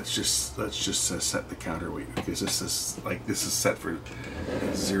 Let's just set the counterweight, because this is set for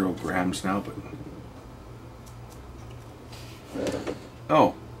 0 grams now. But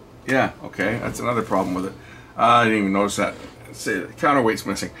oh, yeah, okay, that's another problem with it. I didn't even notice that. Say the counterweight's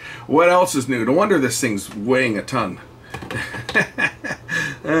missing. What else is new? No wonder this thing's weighing a ton.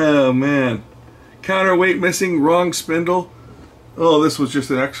 Oh man, counterweight missing, wrong spindle. Oh, this was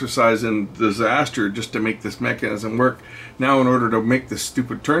just an exercise in disaster just to make this mechanism work. Now in order to make this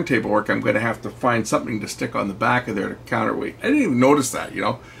stupid turntable work, I'm going to have to find something to stick on the back of there to counterweight. I didn't even notice that, you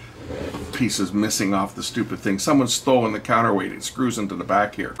know. Pieces missing off the stupid thing. Someone's stolen the counterweight. It screws into the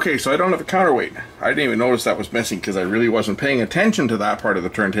back here. Okay, so I don't have a counterweight. I didn't even notice that was missing because I really wasn't paying attention to that part of the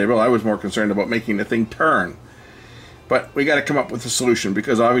turntable. I was more concerned about making the thing turn. But we got to come up with a solution,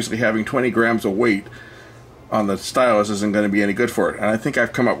 because obviously having 20 grams of weight on the stylus isn't going to be any good for it. And I think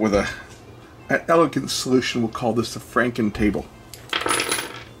I've come up with an elegant solution. We'll call this the Franken table.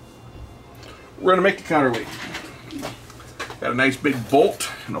 We're going to make a counterweight. Got a nice big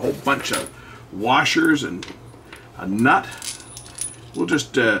bolt and a whole bunch of washers and a nut. We'll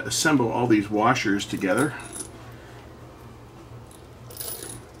just assemble all these washers together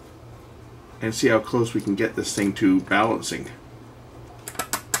and see how close we can get this thing to balancing.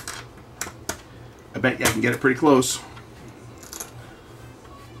 I bet you I can get it pretty close.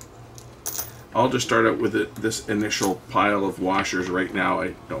 I'll just start out with this initial pile of washers right now.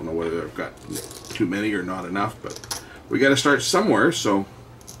 I don't know whether I've got too many or not enough, but we got to start somewhere, so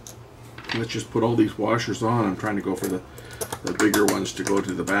let's just put all these washers on. I'm trying to go for the bigger ones to go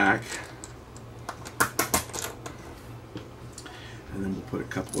to the back. And then we'll put a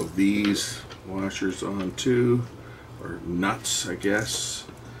couple of these washers on too, or nuts, I guess.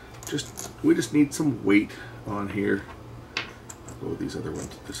 We just need some weight on here. I'll go with these other ones.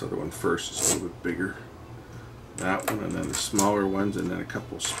 This other one first. It's a little bit bigger. That one, and then the smaller ones, and then a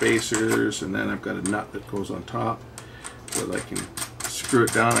couple spacers, and then I've got a nut that goes on top so that I can screw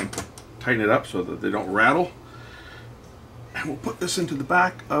it down and tighten it up so that they don't rattle. And we'll put this into the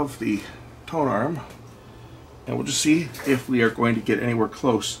back of the tone arm, and we'll just see if we are going to get anywhere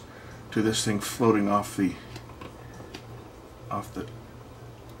close to this thing floating off the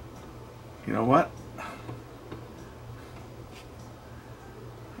you know what?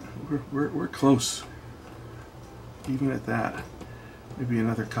 We're close. Even at that. Maybe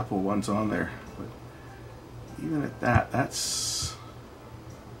another couple ones on there. But even at that, that's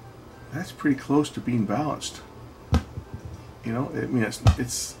pretty close to being balanced. You know, I mean,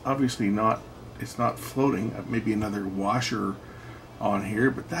 it's obviously not, it's not floating. Maybe another washer on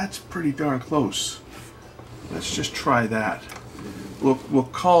here, but that's pretty darn close. Let's just try that. We'll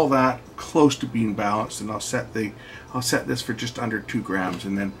call that close to being balanced, and I'll set this for just under 2 grams,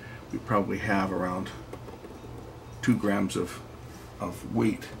 and then we probably have around 2 grams of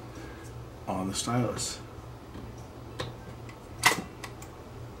weight on the stylus.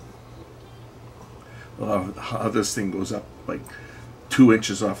 How this thing goes up like 2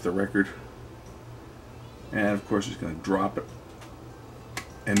 inches off the record, and of course it's going to drop it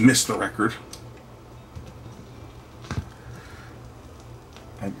and miss the record.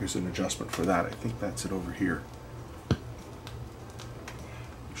 And here's an adjustment for that. I think that's it over here. There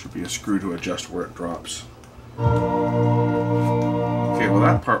should be a screw to adjust where it drops. Okay, well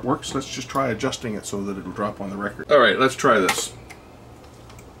that part works. Let's just try adjusting it so that it'll drop on the record. Alright, let's try this.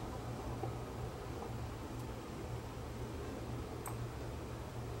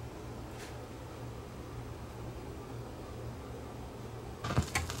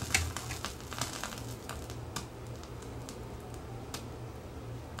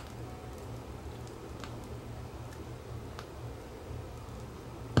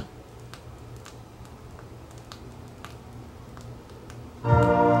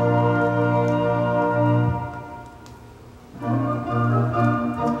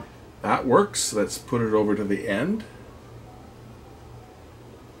 Works. Let's put it over to the end.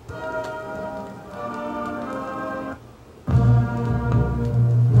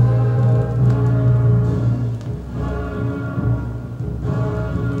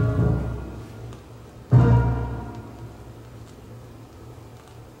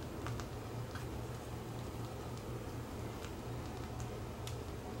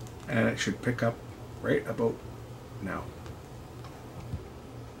 it should pick up right about now.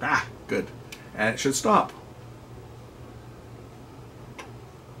 Ah, good. And it should stop.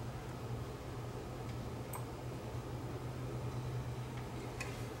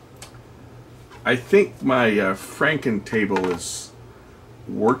 I think my Franken table is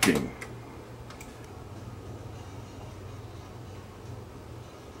working.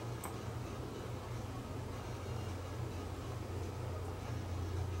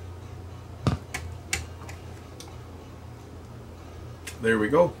 There we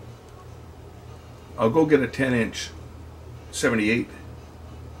go. I'll go get a 10-inch 78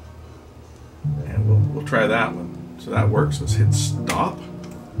 and we'll try that one. So that works. Let's hit stop.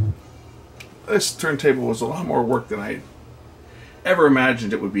 This turntable was a lot more work than I ever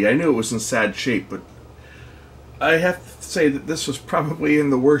imagined it would be. I knew it was in sad shape, but I have to say that this was probably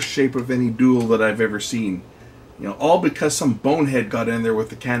in the worst shape of any dual that I've ever seen. You know, all because some bonehead got in there with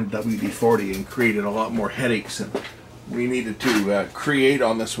the Canon WD-40 and created a lot more headaches than we needed to create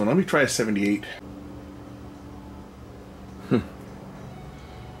on this one. Let me try a 78. We'll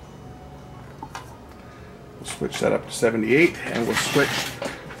switch that up to 78, and we'll switch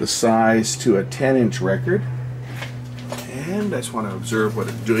the size to a 10-inch record. And I just want to observe what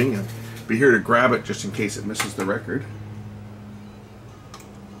it's doing and be here to grab it just in case it misses the record.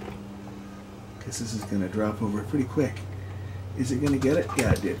 Because this is going to drop over pretty quick. Is it going to get it?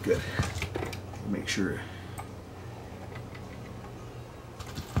 Yeah, it did. Good. Make sure.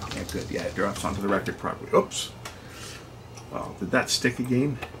 Yeah, good. Yeah, it drops onto the record properly. Oops. Well, did that stick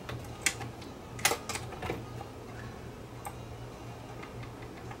again?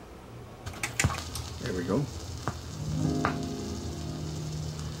 There we go.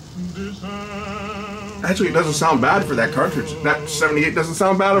 Actually, it doesn't sound bad for that cartridge. That 78 doesn't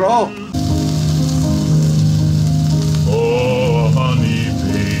sound bad at all. Oh, honey,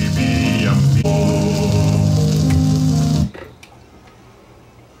 baby, I'm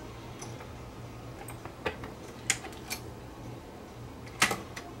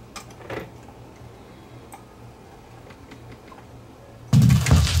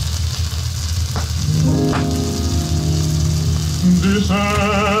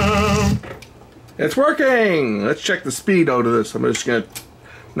It's working! Let's check the speed out of this. I'm just gonna,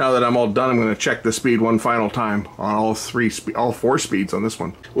 now that I'm all done, I'm gonna check the speed one final time on all four speeds on this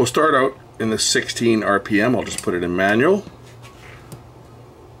one. We'll start out in the 16 RPM. I'll just put it in manual.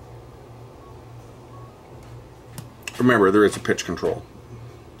 Remember, there is a pitch control.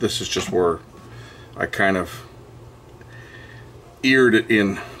 This is just where I kind of eared it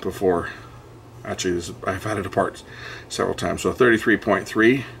in before. Actually, I've had it apart several times. So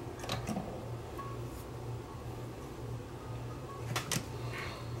 33.3.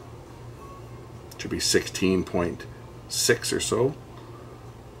 Should be 16.6 or so.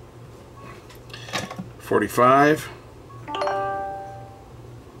 45.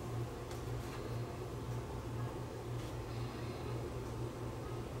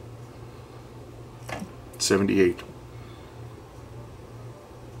 78.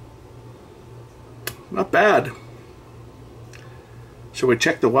 Not bad. Shall we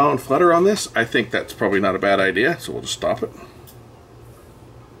check the wow and flutter on this? I think that's probably not a bad idea, so we'll just stop it.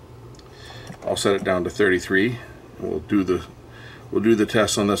 I'll set it down to 33, and we'll do the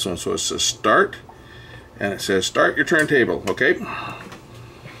test on this one. So it says start, and it says start your turntable. Okay.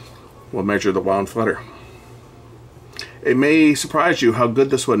 We'll measure the wow and flutter. It may surprise you how good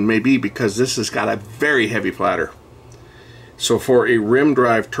this one may be because this has got a very heavy platter. So for a rim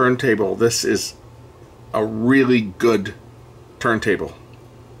drive turntable, this is a really good turntable.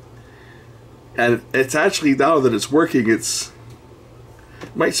 And it's actually, now that it's working, it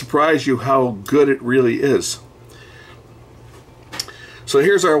might surprise you how good it really is. So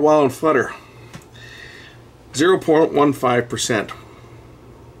here's our wow and flutter. 0.15%.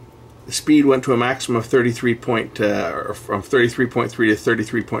 The speed went to a maximum of 33 point, from 33.3 to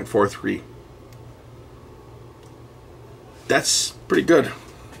 33.43. That's pretty good.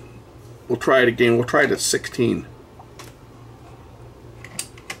 We'll try it again. We'll try it at 16.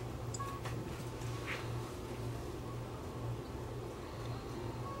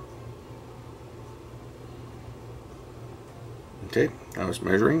 Okay, I was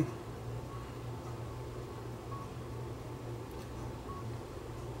measuring.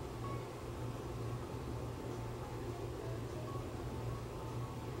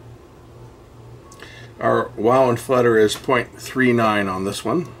 Our wow and flutter is 0.39 on this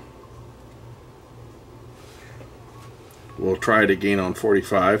one. We'll try it again on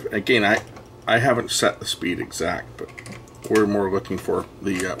 45. Again, I haven't set the speed exact, but we're more looking for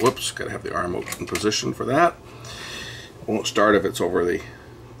the, whoops, gotta have the arm out in position for that. Won't start if it's over the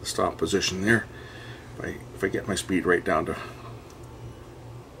the stop position there. If I get my speed right down to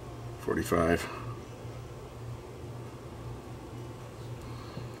 45.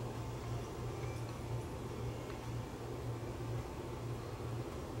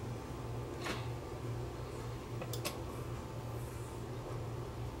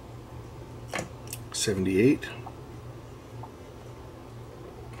 $78.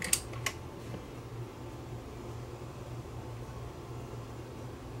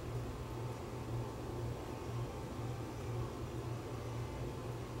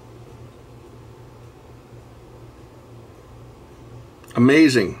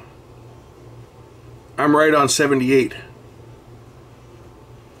 Amazing. I'm right on 78.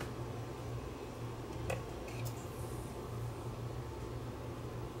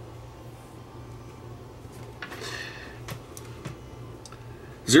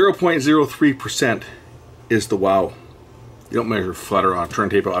 .03% is the wow. You don't measure flutter on a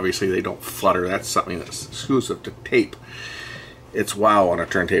turntable. Obviously, they don't flutter. That's something that's exclusive to tape. It's wow on a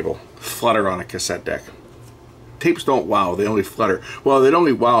turntable. Flutter on a cassette deck. Tapes don't wow, they only flutter. Well, they'd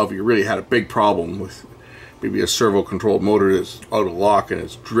only wow if you really had a big problem with maybe a servo-controlled motor that's out of lock and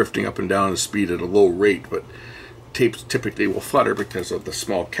it's drifting up and down the speed at a low rate, but tapes typically will flutter because of the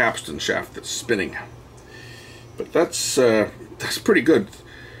small capstan shaft that's spinning. But that's pretty good.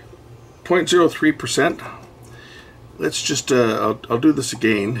 0.03%. Let's just, I'll do this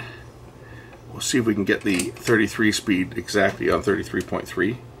again. We'll see if we can get the 33 speed exactly on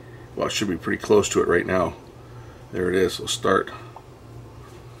 33.3. Well, it should be pretty close to it right now. There it is. We'll start.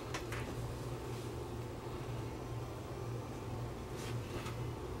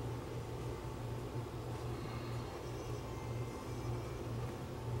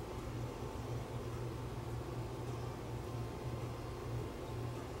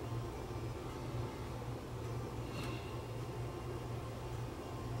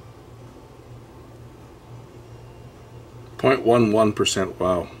 .11%.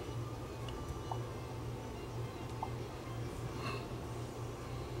 Wow.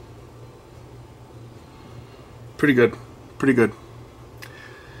 Pretty good. Pretty good.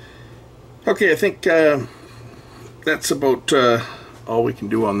 Okay, I think that's about all we can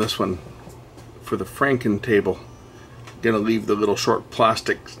do on this one for the Franken table. Gonna leave the little short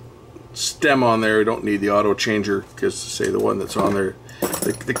plastic stem on there. Don't need the auto changer because, say, the one that's on there,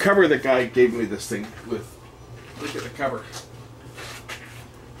 the cover the guy gave me this thing with. Look at the cover.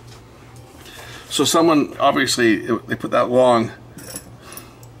 So someone, obviously, they put that long.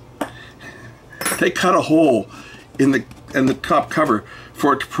 They cut a hole in the top cover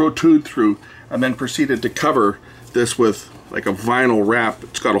for it to protrude through, and then proceeded to cover this with like a vinyl wrap.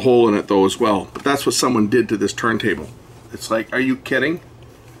 It's got a hole in it though as well. But that's what someone did to this turntable. It's like, are you kidding?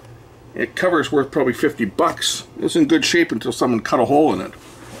 It cover's worth probably 50 bucks. It was in good shape until someone cut a hole in it.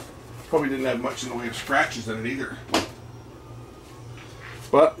 Probably didn't have much in the way of scratches in it either.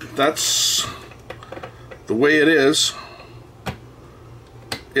 But that's the way it is.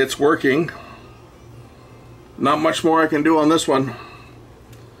 It's working. Not much more I can do on this one.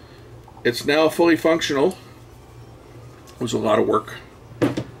 It's now fully functional. It was a lot of work,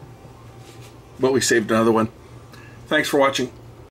 but we saved another one. Thanks for watching.